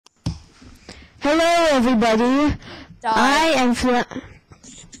Hello, everybody. Die. I am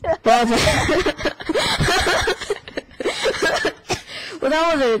Well,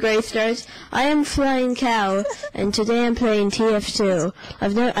 that was a great start. I am Flying Cow, and today I'm playing TF2.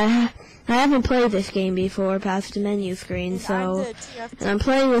 I haven't played this game before past the menu screen, and I'm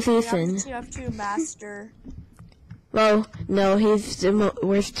playing with Ethan. TF2 master. Well, no, he's the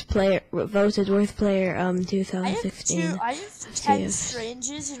worst player, voted worst player, 2016. I have 10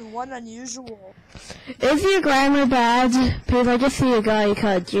 stranges and 1 unusual. Is your grammar bad? Because I just see a guy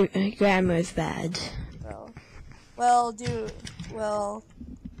called your grammar is bad. I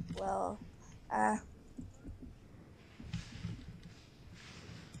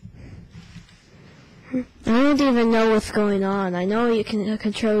don't even know what's going on. I know you can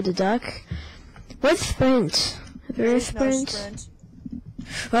control the duck. What's sprint? There is sprint? No sprint.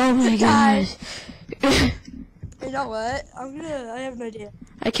 Oh my god. You know what? I have an idea.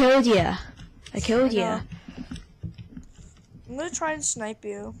 I killed ya. I'm gonna try and snipe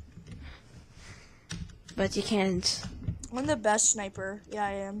you. But you can't. I'm the best sniper. Yeah,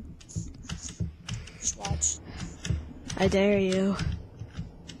 I am. Just watch. I dare you.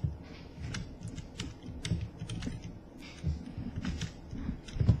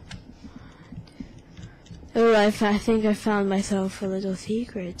 Oh, I think I found myself a little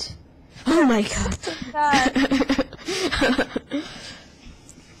secret. Oh my god.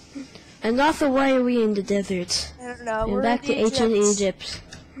 And also, why are we in the desert? I don't know. We're back to ancient Egypt.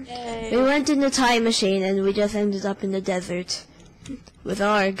 Yay. We went in the time machine and we just ended up in the desert. With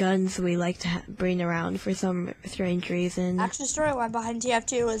all our guns we like to bring around for some strange reason. Actually, storyline behind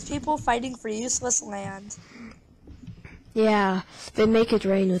TF2 is people fighting for useless land. Yeah, they make it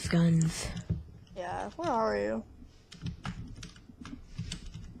rain with guns. Yeah, where are you?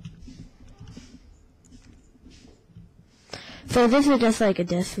 So this is just like a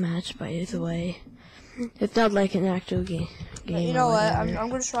death match, by the way. It's not like an actual game. You know what? I'm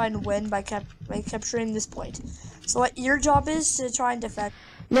going to try and win by capturing this point. So what your job is to try and defend.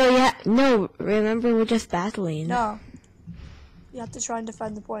 No, remember we're just battling. No. You have to try and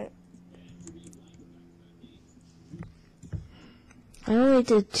defend the point. I only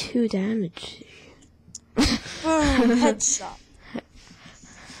did 2 damage. Boom, headshot.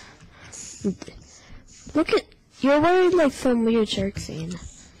 Look at, you're wearing like some weird shark scene.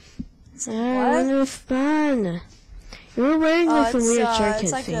 I don't understand. You're wearing like some weird shark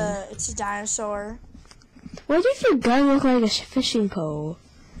scene. It's a dinosaur. Why does your gun look like a fishing pole?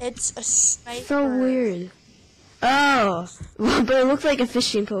 It's a sniper. So weird. Oh, but it looks like a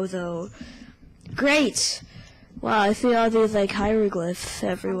fishing pole though. Great. Wow, I see all these like hieroglyphs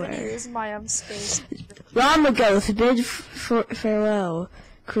everywhere. Here's my space. Llamaghost, bid farewell,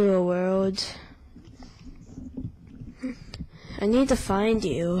 cruel world. I need to find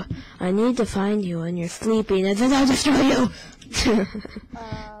you. When you're sleeping, and then I'll destroy you.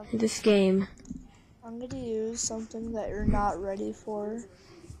 This game. I'm gonna use something that you're not ready for.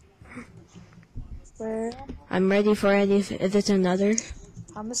 Where? I'm ready for anything. Is it another?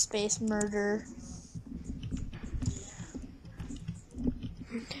 I'm a space murderer.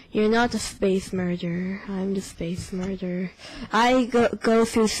 You're not a space murderer. I'm the space murderer. I go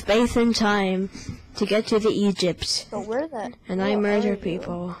through space and time to get to the Egypt. But where then? And I murder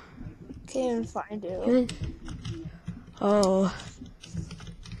people. Can't even find you. Oh.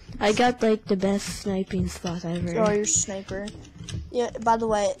 I got like the best sniping spot ever. Oh, you're a sniper. Yeah, by the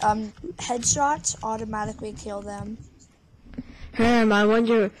way, headshots automatically kill them. I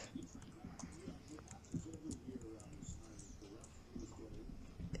wonder...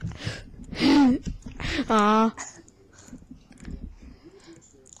 Aw.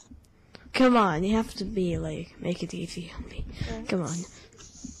 Come on, you have to be like, make it easy on me. Okay. Come on.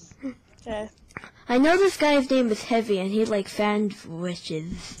 Okay. I know this guy's name is Heavy and he like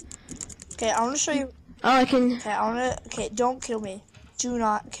sandwiches. Okay, I want to show you. Oh, I can. Okay, don't kill me. Do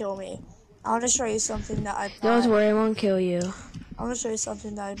not kill me. I want to show you something that I bought. Don't worry, I won't kill you. I want to show you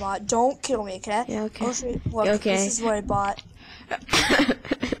something that I bought. Don't kill me, okay? Yeah, okay. I'll show you. Look, okay. This is what I bought.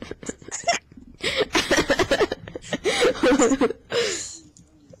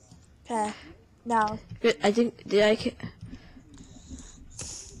 Okay, now.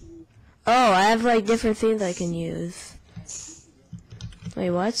 Oh, I have like different things I can use.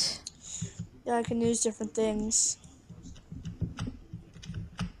 Wait, what? Yeah, I can use different things.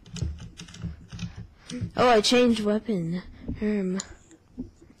 Oh, I changed weapon.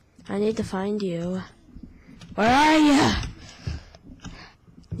 I need to find you. Where are you?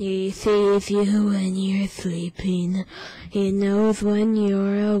 He sees you when you're sleeping. He knows when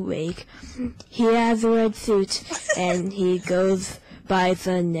you're awake. He has a red suit, and he goes by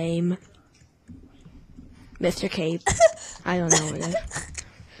the name Mr. Cape. I don't know what it is.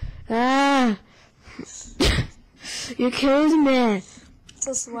 Ah! You killed me! That's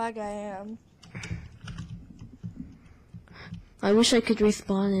how swag I am. I wish I could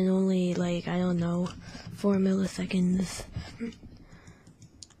respawn in only, like, I don't know, 4 milliseconds.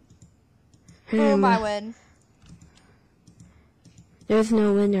 Boom, I win. There's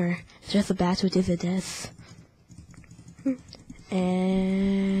no winner. It's just a battle to the death.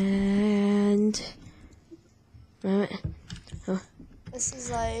 And... This is,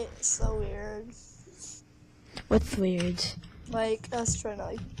 like, so weird. What's weird? Like, us trying to,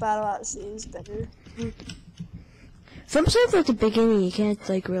 like, battle out sea is better. Sometimes at the beginning you can't,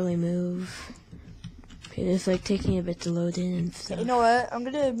 like, really move. It's, like, taking a bit to load in and stuff. You know what? I'm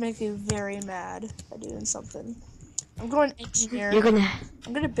gonna make you very mad by doing something. I'm going engineer. You're gonna...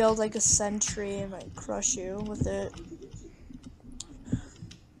 I'm gonna build, like, a sentry and, like, crush you with it.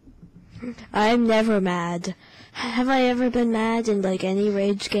 I'm never mad. Have I ever been mad in, like, any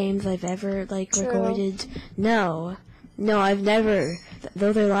Rage games I've ever, like, True. recorded? No. No, I've never.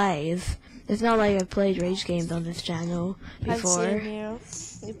 Those are lies. It's not like I've played Rage games on this channel before. I've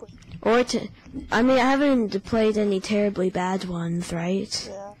seen you. I mean, I haven't played any terribly bad ones, right?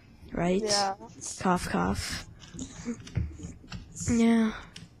 Yeah. Right? Yeah. Cough, cough. Yeah.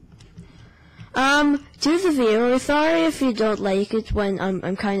 To the viewer, sorry if you don't like it when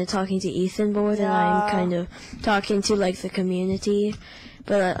I'm kind of talking to Ethan more than I'm kind of talking to, like, the community.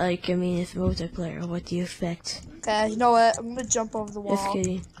 But, like, I mean, it's multiplayer. What do you expect? Okay, you know what? I'm gonna jump over the wall. Just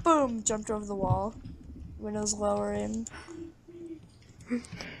kidding. Boom! Jumped over the wall. Windows lowering.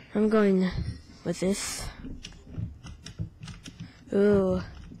 I'm going with this. Ooh,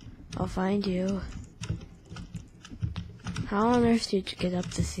 I'll find you. How on earth did you get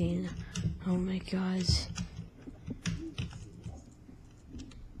up the scene? Oh my god.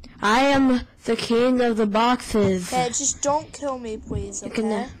 I am the king of the boxes. Okay, just don't kill me, please,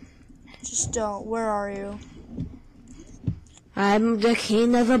 okay? Just don't. Where are you? I'm the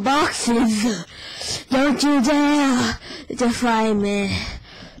king of the boxes. Don't you dare defy me.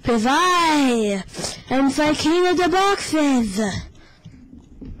 'Cause I am the king of the boxes.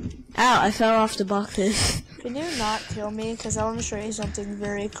 Ow, I fell off the boxes. Can you not kill me? Because I want to show you something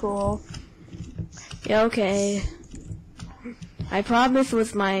very cool. Yeah, okay. I promise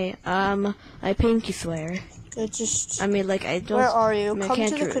with my pinky swear. It just... I mean, like, I don't... Where are you? I mean, Come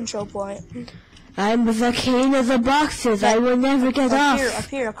to the control point. I'm the king of the boxes. I will never get off. Up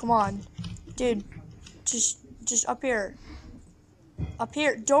here, come on. Dude, just up here. Up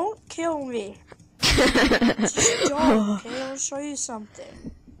here. Don't kill me. Just don't, okay? I'll show you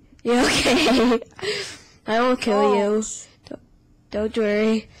something. Yeah, okay. I won't kill you. Don't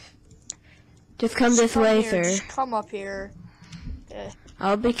worry. Just come this way, sir. Just come up here. Okay.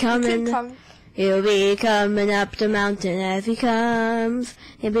 I'll be coming. He'll be coming up the mountain as he comes.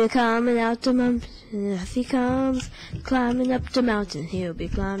 He'll be coming out the mountain as he comes. Climbing up the mountain. He'll be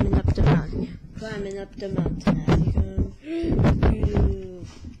climbing up the mountain. Climbing up the mountain as he comes.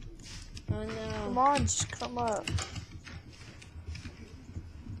 Oh no. Come on, just come up.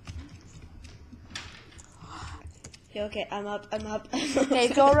 Okay, I'm up. Okay,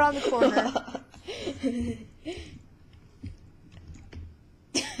 go around the corner.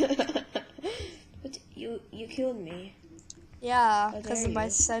 But you killed me. Yeah, because of my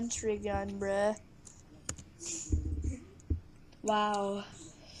sentry gun, bruh. Wow.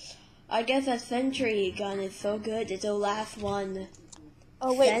 I guess a sentry gun is so good, it's the last one.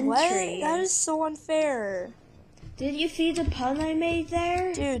 Oh wait, sentry. What? That is so unfair. Did you see the pun I made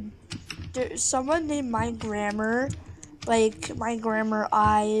there? Dude, someone named my grammar, like, my grammar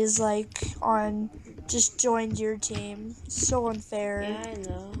eyes, like, on, just joined your team. So unfair. Yeah, I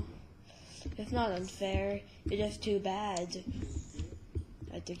know. It's not unfair. You're just too bad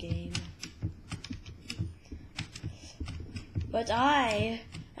at the game. But I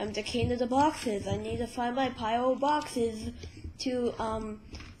am the king of the boxes. I need to find my pile of boxes to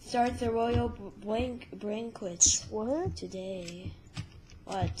start the royal banquet. What? Today.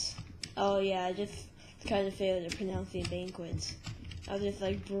 What? Oh yeah, I just kind of failed at pronouncing banquet. I was just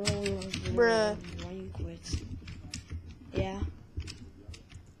like, Bruh. Banquet. Yeah.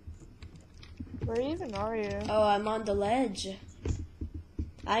 Where even are you? Oh, I'm on the ledge.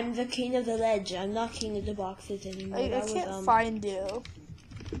 I'm the king of the ledge. I'm not king of the boxes anymore. I can't find you.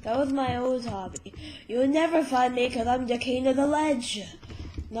 That was my old hobby. You'll never find me because I'm the king of the ledge.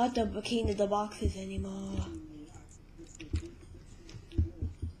 Not the king of the boxes anymore.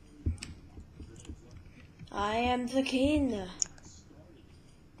 I am the king.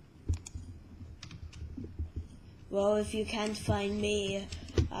 Well, if you can't find me,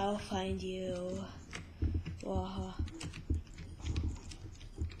 I'll find you. Waha.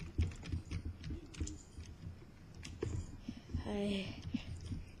 Hey,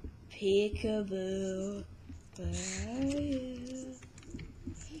 peekaboo, where are you?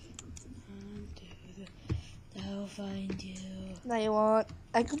 I'll find you. No, you won't.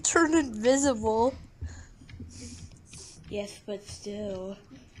 I can turn invisible. Yes, but still,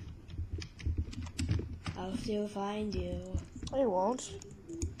 I'll still find you. I won't.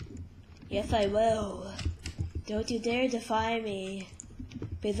 Yes, I will. Don't you dare defy me,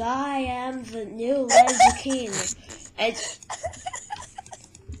 because I am the new Ledge King. And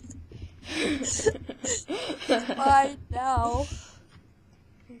Fine now.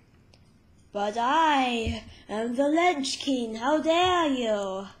 but I am the Ledge King. How dare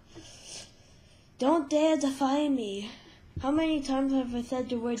you? Don't dare defy me. How many times have I said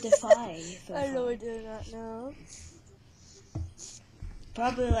the word defy so I far? really do not know.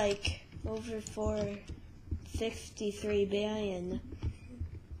 Probably like over 463 billion.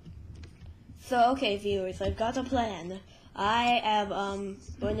 So okay, viewers, I've got a plan. I am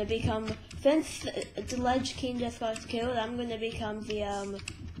going to become, since the Ledge King just got killed, I'm going to become the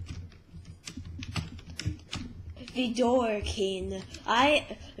Door King.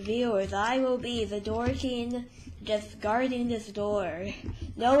 Viewers, I will be the Door King, just guarding this door.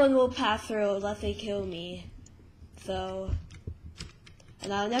 No one will pass through unless they kill me. So,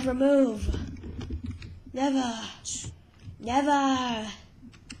 and I'll never move. Never. Never.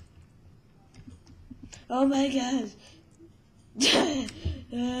 Oh my god.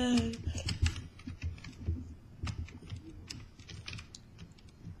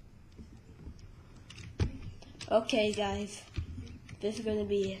 Okay, guys. This is gonna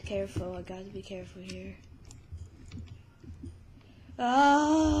be careful. I gotta be careful here.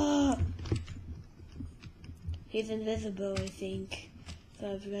 Ah! He's invisible, I think.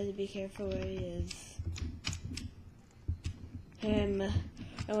 So I've got to be careful where he is. Him.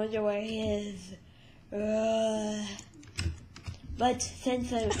 I wonder where he is. But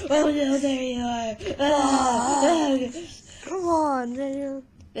since I... Oh no, there you are! Come on, man.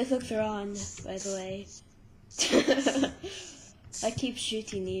 This looks wrong, by the way. I keep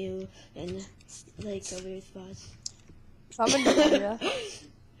shooting you in, like, a weird spot. I'm in the area.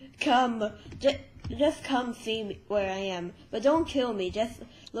 Come. Just come see me where I am. But don't kill me. Just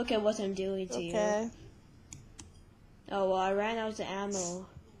look at what I'm doing to you. Okay. Oh, well, I ran out of ammo.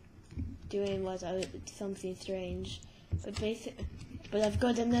 Doing something strange. But I've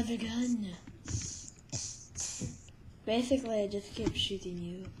got another gun. Basically, I just keep shooting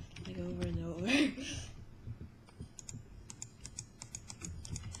you, like, over and over.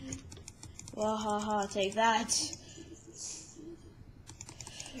 Wahaha, take that.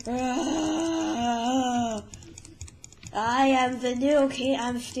 I am the new king.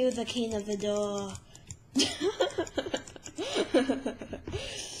 I'm still the king of the door.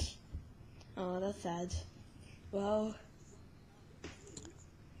 Oh, that's sad. Well,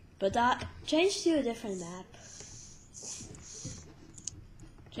 but change to a different map.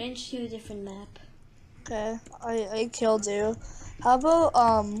 Change to a different map. Okay, I killed you. How about,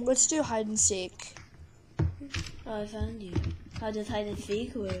 let's do hide and seek. Oh, I found you. How does hide and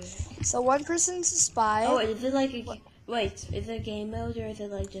seek work? So one person's a spy. Oh, is it like wait, is it game mode or is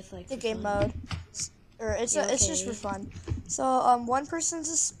it like just like The for game fun? mode. Or it's it's just for fun. So one person's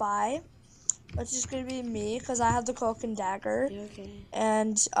a spy, which is gonna be me because I have the cloak and dagger. Okay.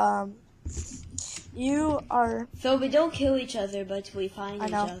 And you are. So we don't kill each other, but we find I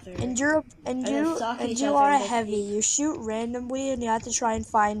each know. other. And each you other are a and heavy. You shoot randomly, and you have to try and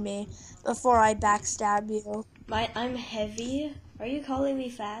find me before I backstab you. I'm heavy. Are you calling me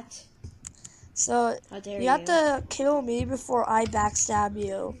fat? So How dare you have to kill me before I backstab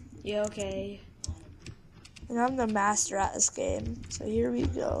you. You okay? And I'm the master at this game. So here we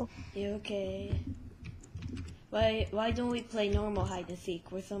go. You okay? Why don't we play normal hide and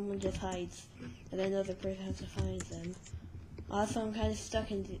seek where someone just hides and then another person has to find them? Also, I'm kind of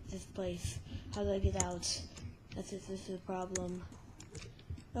stuck in this place. How do I get out? This is a problem.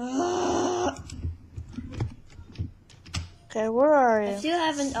 Ah! Okay, where are I you? still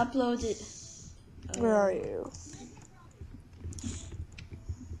haven't uploaded. Where are you?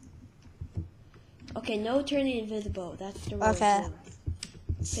 Okay, no turning invisible. That's the rule. Okay.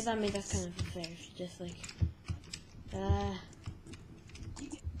 Because I mean, that's kind of unfair. If you just like.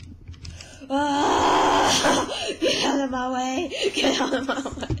 Get out of my way! Get out of my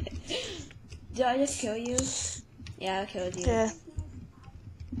way! Did I just kill you? Yeah, I killed you. Okay.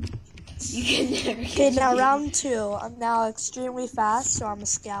 You can never Okay, get now me. round 2. I'm now extremely fast, so I'm a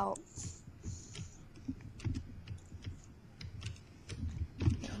scout.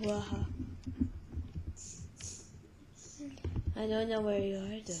 Waha. I don't know where you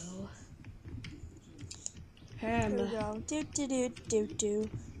are though. Here we go. Do do do do do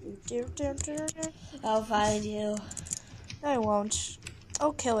do do do. I'll find you. I won't.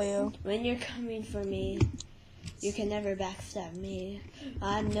 I'll kill you. When you're coming for me, you can never backstab me.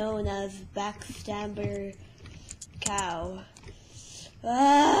 I'm known as Backstabber Cow.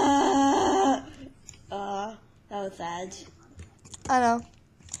 Ah! That was sad. I know.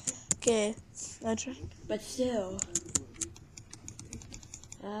 Okay. But still.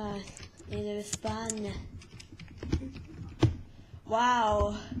 Need to respond.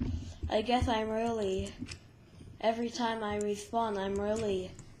 Wow. I guess I'm really, every time I respawn, I'm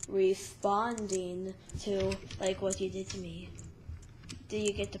really responding to, like, what you did to me. Did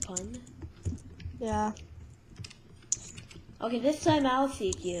you get the pun? Yeah. Okay, this time I'll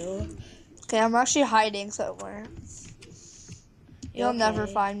seek you. Okay, I'm actually hiding somewhere. You'll never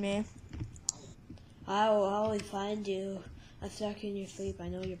find me. I will always find you. I'm stuck in your sleep. I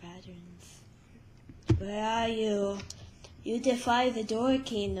know your patterns. Where are you? You defy the door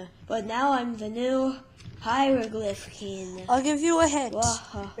king, but now I'm the new hieroglyph king. I'll give you a hint.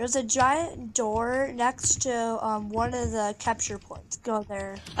 Whoa. There's a giant door next to one of the capture points. Go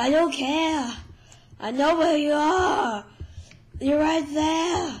there. I don't care. I know where you are. You're right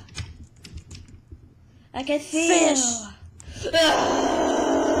there. I can see Fish. you.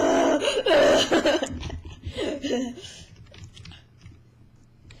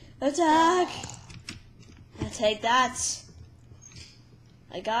 Attack! I'll take that.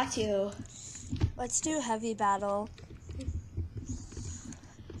 I got you. Let's do heavy battle.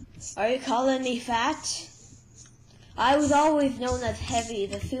 Are you calling me fat? I was always known as Heavy,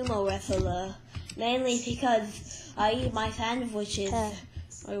 the sumo wrestler, mainly because I eat my sandwiches,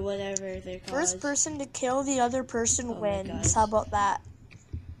 or whatever they're called. First person to kill the other person wins. God. How about that?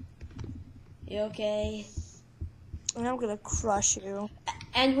 You okay? And I'm gonna crush you.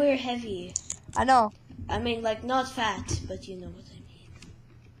 And we're heavy. I know. I mean, like, not fat, but you know what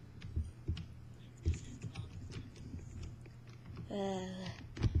I mean.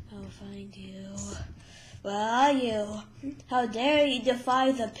 I'll find you. Where are you? How dare you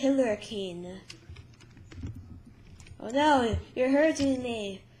defy the Pillar King? Oh no, you're hurting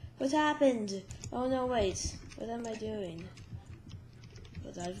me. What happened? Oh no, wait. What am I doing?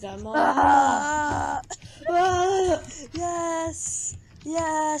 But I've got more. Ah! Yes!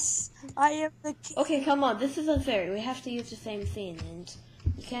 Yes! I am the king. Okay, come on. This is unfair. We have to use the same thing, and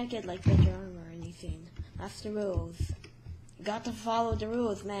you can't get, like, better armor or anything. That's the rules. You got to follow the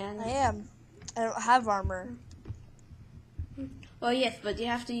rules, man. I am. I don't have armor. Well, yes, but you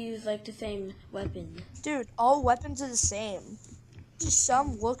have to use, like, the same weapon. Dude, all weapons are the same. Just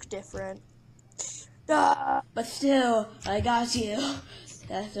some look different. Ah! But still, I got you.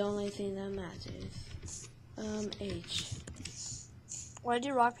 That's the only thing that matters. H. Want to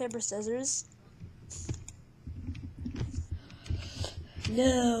do rock, paper, scissors?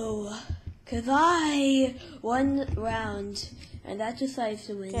 No. Because I won round, and that decides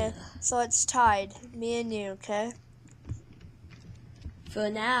to win. Okay, so it's tied. Me and you, okay? For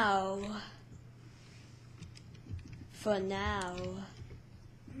now. For now.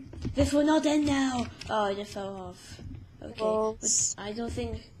 This will not end now. Oh, it just fell off. Okay, Well, but I don't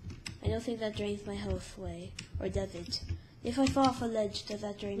think that drains my health away, or does it? If I fall off a ledge, does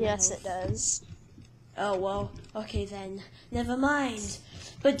that drain my health? Yes, it does. Oh well, okay then. Never mind.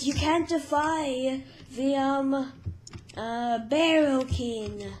 But you can't defy the Barrel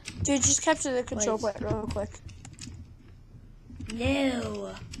King. Dude, just capture the control point real quick.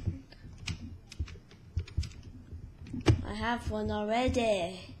 No. I have one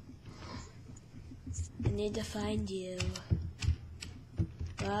already. I need to find you.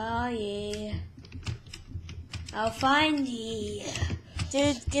 Oh yeah. I'll find you.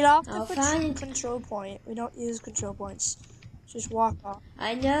 Dude, get off I'll the find- control point. We don't use control points. Just walk off.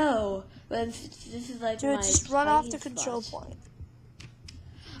 I know, but this is like Dude, my just run off the hiding control spot. point.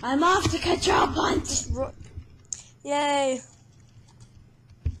 I'm off the control point. Yay!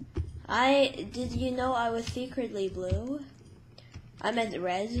 Did you know I was secretly blue? I meant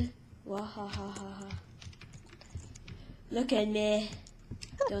red. Wahahaha. Look at me.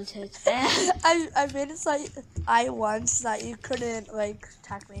 Don't hit. I made it so I won so that you couldn't like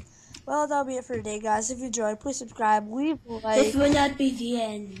attack me. Well, that'll be it for today, guys. If you enjoyed, please subscribe, leave a like. This will not be the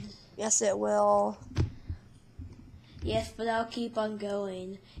end. Yes, it will. Yes, but I'll keep on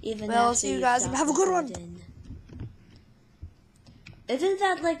going even Well, after see you guys and stop have a good one. recording. Isn't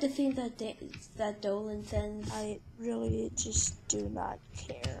that like the thing that Dolan sends? I really just do not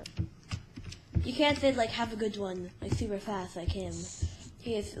care. You can't say like have a good one like super fast like him.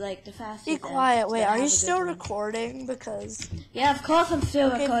 He is like the fastest. Be quiet. Wait, are you still recording? Because yeah, of course I'm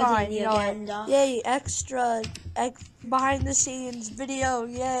still okay, recording fine. the You know agenda. Yay! Extra behind the scenes video.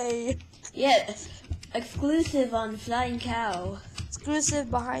 Yay! Yeah, exclusive on Flying Cow.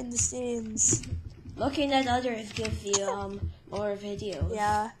 Exclusive behind the scenes. Looking at others gives you more videos.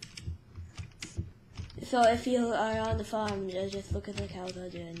 Yeah. So if you are on the farm, just look at the cows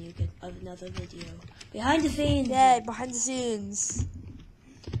other and you get another video. Behind the scenes. Yay! Behind the scenes.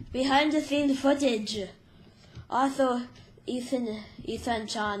 Behind the scenes footage. Also,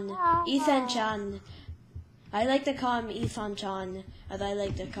 Ethan-chan. I like to call him Ethan-chan, as I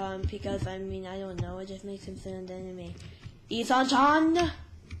like to call him because, I mean, I don't know, it just makes him sound enemy. Ethan-chan!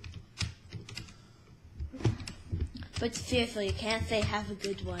 But seriously, you can't say have a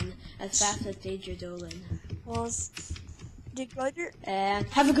good one as fast as Danger Dolan. Well, And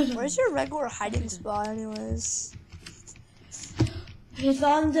have a good one. where's your regular hiding spot, anyways? It's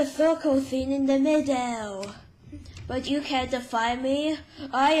on the circle scene in the middle. But you can't defy me.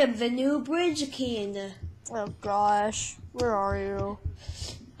 I am the new Bridge King. Oh gosh, where are you?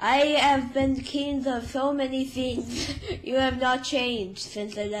 I have been king of so many things. You have not changed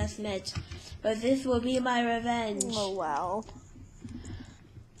since I last met. But this will be my revenge. Oh wow.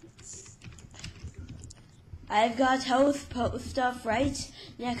 I've got host stuff right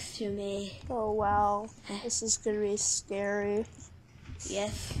next to me. Oh wow. This is gonna be scary.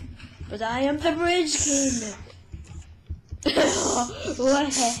 Yes, but I am the Bridge King.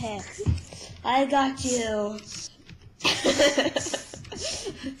 I got you.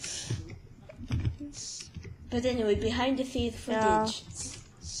 But anyway, behind the scenes footage.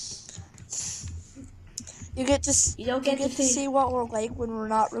 Yeah. You don't get to see what we're like when we're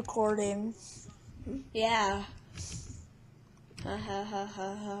not recording. Yeah. Ha ha ha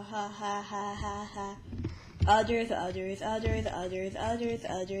ha ha ha ha ha ha ha. Others.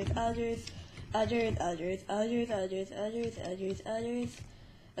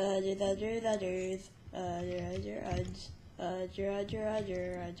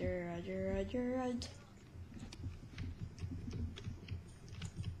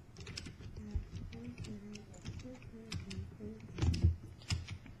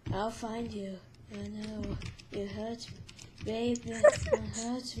 I'll find you. Oh no, you hurt me. Baby, you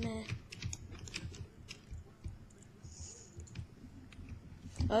hurt me.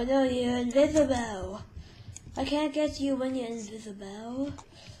 Oh no, you're invisible. I can't get you when you're invisible.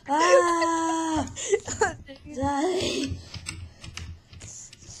 Ah! Die.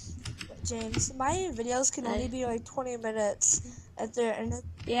 James, my videos can only be like 20 minutes at their end.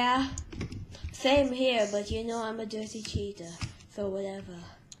 Yeah, same here, but you know I'm a dirty cheater, so whatever.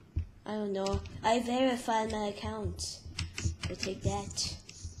 I don't know. I verified my account. So take that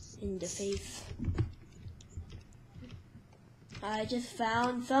in the face. I just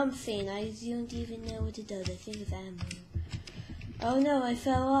found something. I don't even know what it does. I think it's ammo. Oh no, I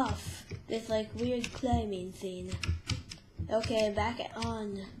fell off. This like weird climbing thing. Okay, back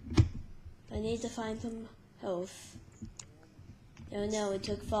on. I need to find some health. Oh no, it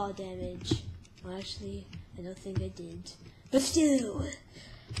took fall damage. Well, actually, I don't think I did. But still,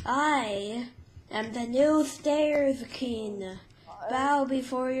 I am the new Stairs King. Bow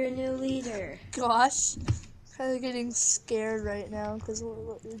before your new leader. Gosh, kind of getting scared right now because of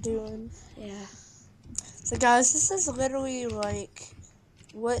what you're doing. Yeah. So guys, this is literally like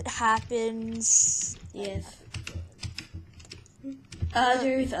what happens. Yes.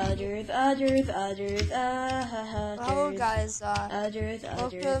 Others. Hello guys,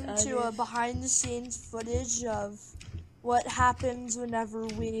 welcome to behind the scenes footage of what happens whenever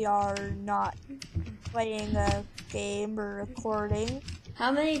we are not playing a game or recording. How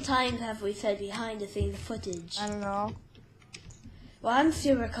many times have we said behind the scenes footage? I don't know. Well, I'm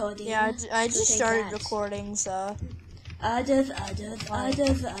still recording. Yeah, I just started recording, so. Others.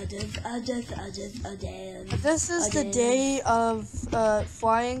 This is the day of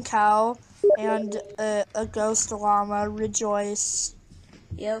Flying Cow and a ghost llama. Rejoice.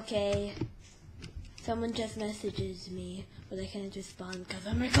 Yeah, okay. Someone just messages me, but I can't respond because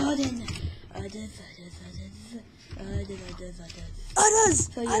I'm recording. Others.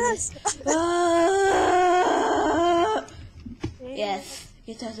 Yes,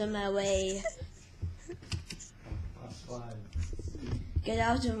 get out of my way. Get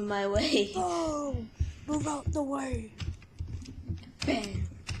out of my way. Oh, move out the way. Bang.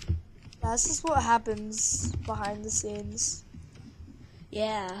 This is what happens behind the scenes.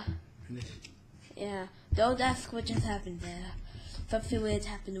 Yeah. Yeah. Don't ask what just happened there. Something weird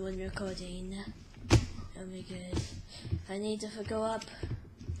happened when recording. Oh my god. I need to go up.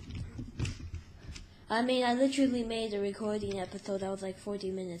 I mean, I literally made a recording episode that was like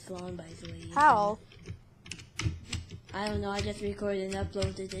 40 minutes long, by the way. How? I don't know, I just recorded and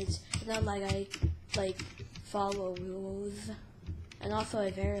uploaded it. It's not like I, follow rules. And also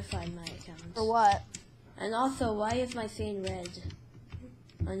I verified my account. For what? And also, why is my scene red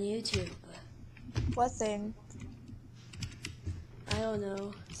on YouTube? What thing? I don't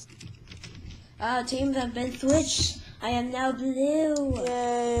know. Teams have been switched. I am now blue.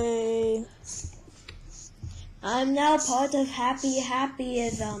 Yay. I'm now part of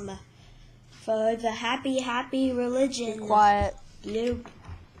happyism. For the happy religion. Be quiet. Blue.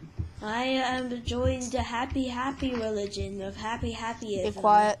 I am joined the happy religion of happyism. Be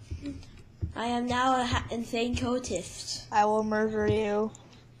quiet. I am now an insane cultist. I will murder you.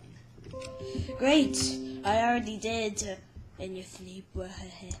 Great. I already did. In your sleep.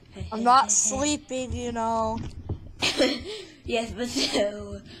 I'm not sleeping, you know. Yes, but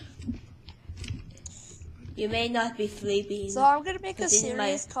still. You may not be sleeping. So I'm gonna make a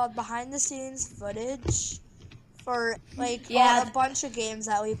series called Behind the Scenes Footage for a bunch of games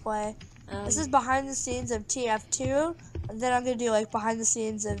that we play. This is behind the scenes of TF2, and then I'm gonna do behind the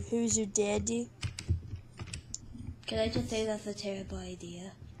scenes of Who's Your Daddy. Can I just say that's a terrible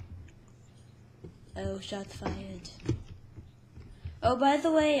idea? Oh, shots fired. Oh, by the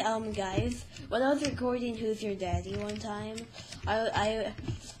way, guys, when I was recording Who's Your Daddy one time, the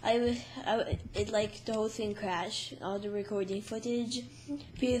whole thing crashed, all the recording footage,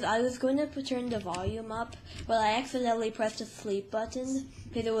 because I was going to turn the volume up, but I accidentally pressed the sleep button,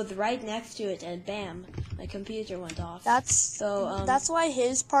 because it was right next to it, and bam, my computer went off. That's why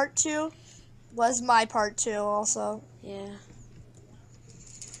his part 2 was my part 2 also. Yeah.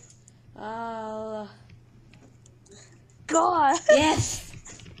 God. Yes.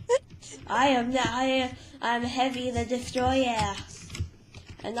 I'm Heavy the Destroyer,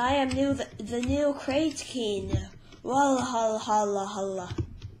 and I am the new Crate King. Walhalla.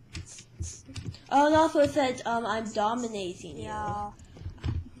 Oh, and also it said I'm dominating you. Yeah.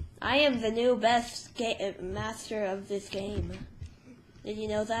 I am the new best master of this game. Did you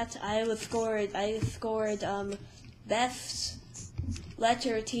know that? I scored best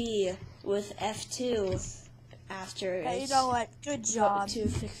letter T with F2. After hey, you know what? Good job.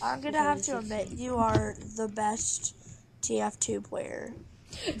 I'm gonna have to admit you are the best TF2 player.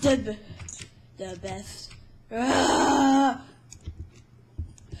 The best.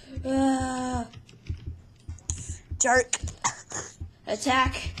 Jerk.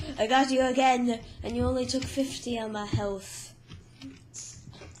 Attack! I got you again, and you only took 50 on my health.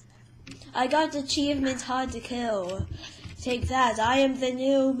 I got the achievement hard to kill. Take that! I am the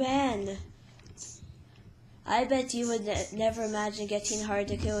new man. I bet you would never imagine getting hard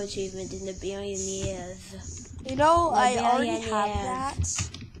to kill achievement in a billion years. You know, I already have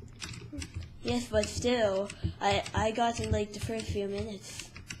that. Yes, but still, I got in the first few minutes.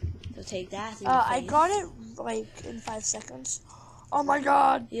 So take that. I got it in 5 seconds. Oh my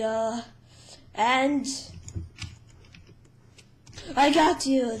god. Yeah, and I got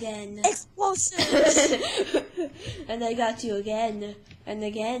you again. Explosives. And I got you again and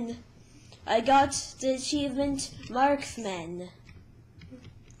again. I got the achievement Marksman.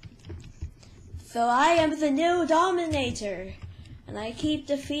 So I am the new Dominator, and I keep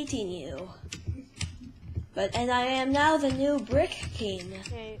defeating you. And I am now the new Brick King.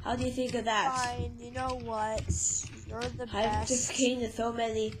 Okay, how do you think of that? Fine, you know what? You're the best. I've defeated so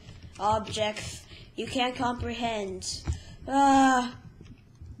many objects you can't comprehend.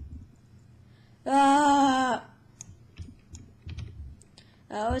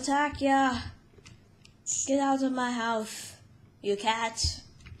 I'll attack ya. Get out of my house, you cat.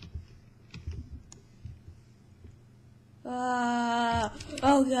 Oh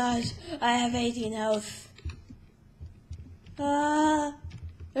god, I have 18 health. Run!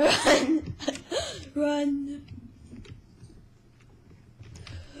 Run!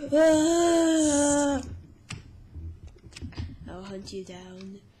 I'll hunt you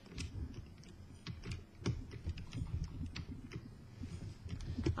down.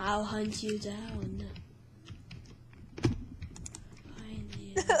 I'll hunt you down. Find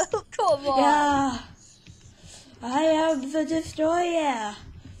you. Come on. Yeah. I am the Destroyer.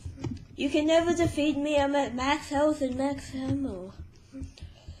 You can never defeat me. I'm at max health and max ammo.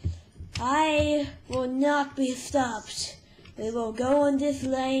 I will not be stopped. We will go on this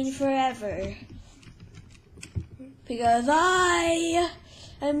lane forever. Because I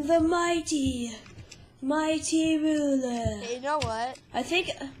am the mighty ruler. Hey, you know what? I think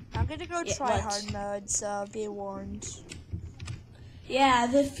I'm gonna go try hard mode, so be warned. Yeah,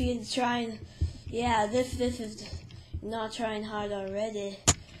 this is trying. Yeah, this is not trying hard already.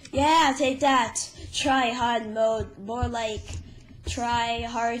 Yeah, take that. Try hard mode. More like try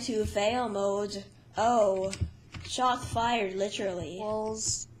hard to fail mode. Oh. Shots fired, literally.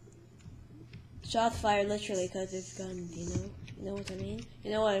 Walls. Shots fired, literally, because it's guns, you know? You know what I mean?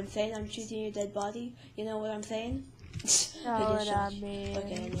 You know what I'm saying? I'm shooting your dead body. You know what I'm saying? Know what I mean.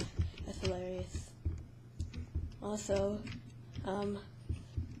 Okay, that's hilarious. Also, oh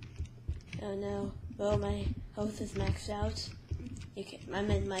no. Well, my health is maxed out.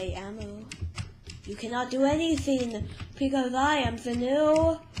 I'm in my ammo. You cannot do anything because I am the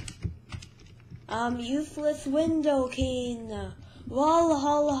new useless window king. Walla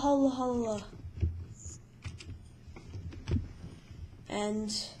holla holla holla.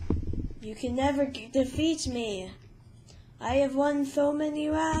 And you can never defeat me. I have won so many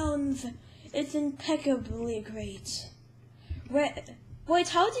rounds. It's impeccably great. Wait,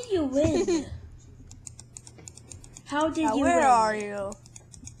 how did you win? How did you win? Where are you?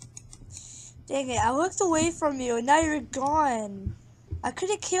 Dang it, I looked away from you and now you're gone. I could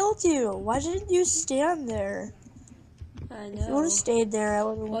have killed you. Why didn't you stand there? I know. If you would have stayed there, I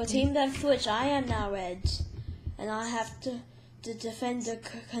would have won. Well, Team DEFY, I am now red. And I have to defend the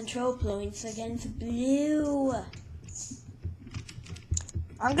control points against blue.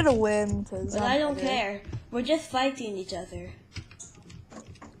 I'm gonna win because But I don't care. We're just fighting each other.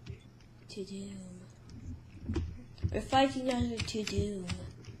 To doom. We're fighting each other to doom.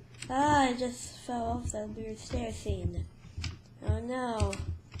 Ah, I just fell off that weird stair scene. Oh no.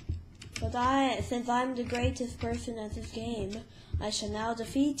 But since I'm the greatest person at this game, I shall now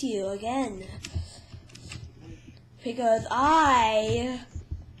defeat you again. Because I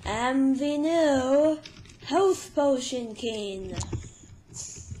am the new Health Potion King.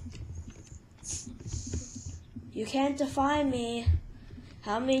 You can't defy me.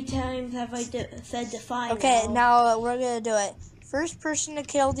 How many times have I said defy? Okay, now we're gonna do it. First person to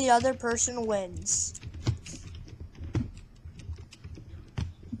kill the other person wins.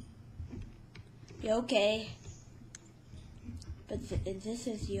 Okay. But this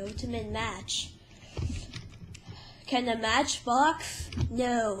is the ultimate match. Can a matchbox?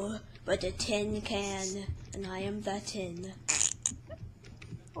 No, but a tin can, and I am the tin.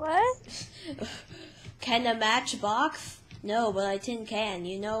 What? Can a matchbox? No, but a tin can.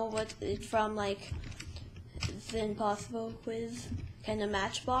 You know what it's from, like, the Impossible quiz? Can a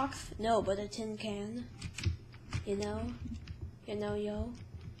matchbox? No, but a tin can. You know? You know, yo?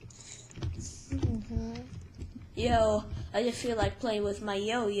 Mm-hmm. Yo, I just feel like playing with my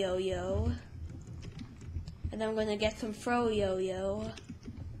yo-yo-yo. And then I'm gonna get some fro-yo-yo.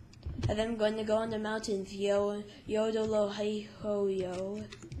 And then I'm gonna go on the mountains, yo, yo-do-lo-hey-ho-yo.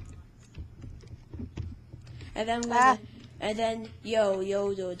 And then I'm gonna, and then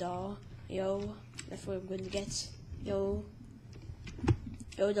yo-do-da, yo. That's what I'm gonna get. Yo,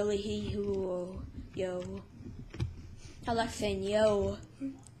 yo-do-le-hee-hoo, yo. I like saying yo.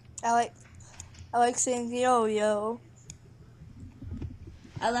 I like saying yo-yo.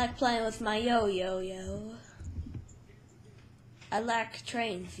 I like playing with my yo-yo-yo. I like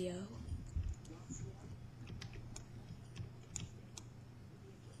trains, yo.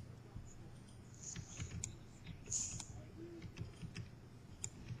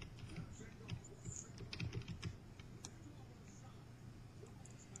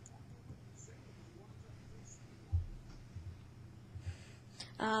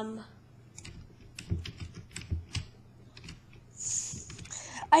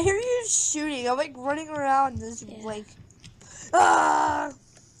 I hear you shooting. I'm like running around this like. Ah!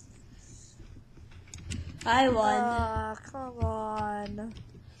 I won. Come on.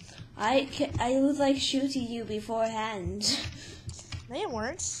 I was like shooting you beforehand. No, you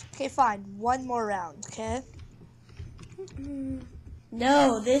weren't. Okay, fine. One more round, okay?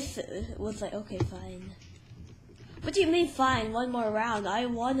 No, this was like, okay, fine. What do you mean fine? One more round. I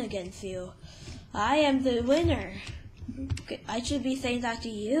won against you. I am the winner. I should be saying that to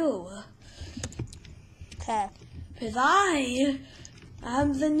you. Okay. Because I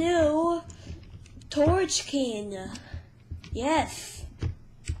am the new Torch King. Yes.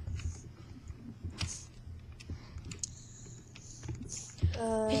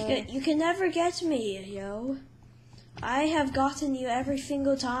 You can never get me, yo. I have gotten you every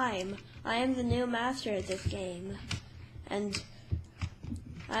single time. I am the new master of this game. And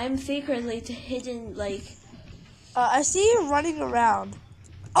I'm secretly hidden, like... I see you running around.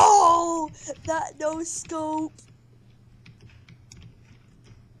 Oh! That no scope.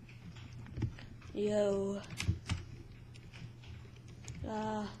 Yo.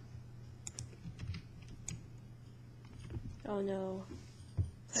 Oh no.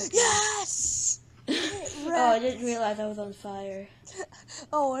 Yes! Oh, I didn't realize I was on fire.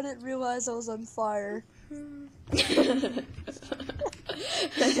 Oh, I didn't realize I was on fire.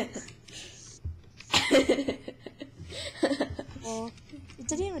 Well, it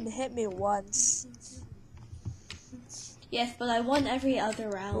didn't even hit me once. Yes, but I won every other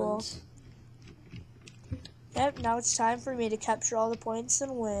round. Cool. Yep, now it's time for me to capture all the points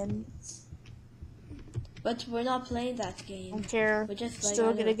and win. But we're not playing that game. I don't care. We're just like,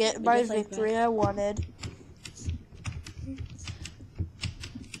 still gonna get my victory I wanted.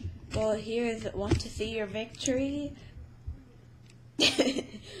 Well, here's want to see your victory.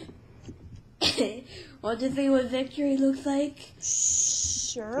 Want to see what victory looks like?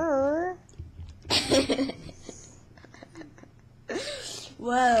 Sure.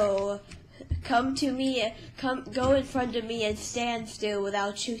 Whoa. Come to me, go in front of me and stand still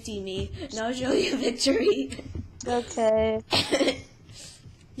without shooting me, and I'll show you victory. Okay.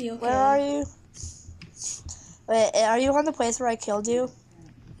 You okay? Where are you? Wait, are you on the place where I killed you?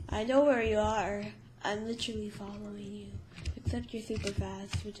 I know where you are. I'm literally following you. Except you're super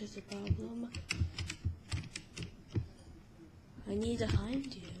fast, which is a problem. I need to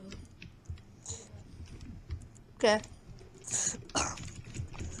find you. Okay.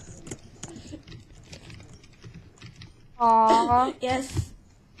 Aww. Yes.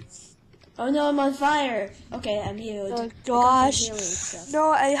 Oh no, I'm on fire. Okay, I'm healed. Oh gosh.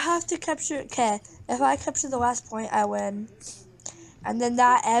 No, I have to capture. Okay, if I capture the last point, I win. And then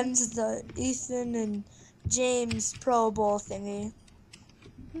that ends the Ethan and James Pro Bowl thingy.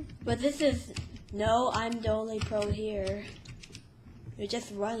 But this is... No, I'm the only pro here. You're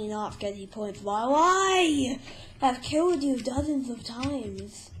just running off getting points. Why? I've killed you dozens of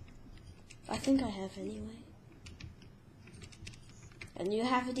times. I think I have anyway. And you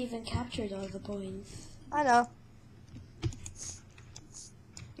haven't even captured all the points. I know.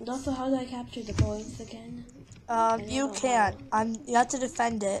 And also, how do I capture the points again? You can't. You have to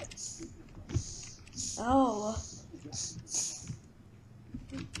defend it. Oh.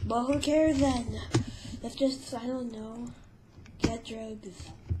 Well, who cares then? Let's just, I don't know, get drugs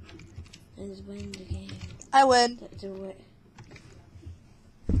and win the game. I win. Do it.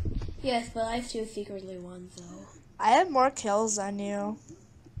 Yes, but I still secretly won, so. I have more kills than you.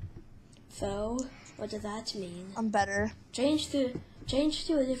 So, what does that mean? I'm better. Change to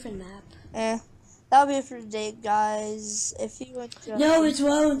a different map. That'll be it for today, guys. If you enjoyed... No, it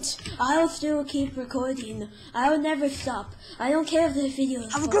won't. I'll still keep recording. I'll never stop. I don't care if the video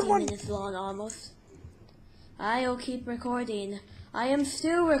is 40 minutes long almost. I'll keep recording. I am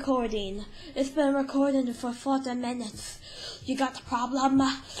still recording. It's been recording for 40 minutes. You got a problem?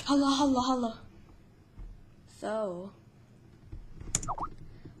 Hello. So,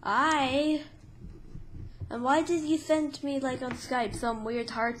 and why did you send me, like, on Skype, some weird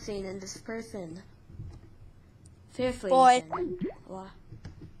heart scene in this person? Seriously. Boy.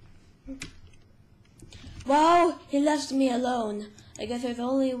 Well, he left me alone. I guess there's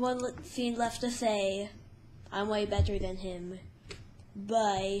only one scene left to say. I'm way better than him.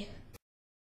 Bye.